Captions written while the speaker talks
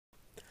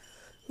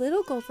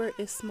Little Gopher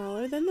is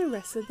smaller than the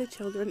rest of the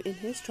children in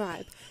his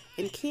tribe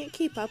and can't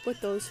keep up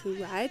with those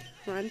who ride,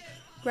 run,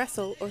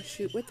 wrestle, or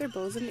shoot with their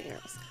bows and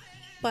arrows.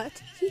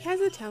 But he has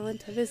a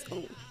talent of his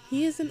own.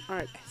 He is an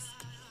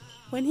artist.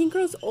 When he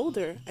grows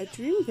older, a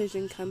dream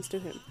vision comes to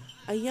him.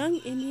 A young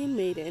Indian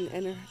maiden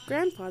and her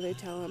grandfather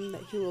tell him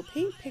that he will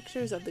paint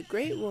pictures of the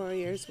great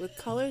warriors with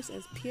colors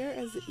as pure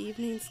as the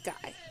evening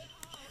sky.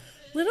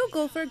 Little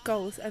Gopher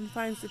goes and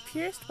finds the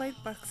purest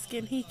white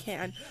buckskin he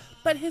can,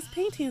 but his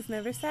paintings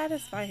never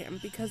satisfy him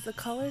because the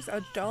colors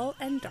are dull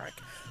and dark,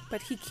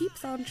 but he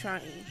keeps on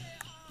trying.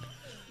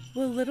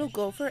 Will Little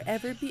Gopher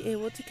ever be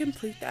able to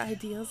complete the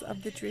ideals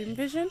of the dream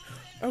vision,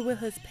 or will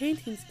his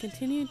paintings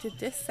continue to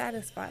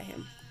dissatisfy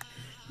him?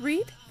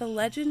 Read The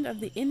Legend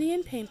of the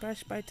Indian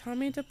Paintbrush by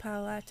Tommy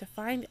DePaula to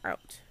find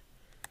out.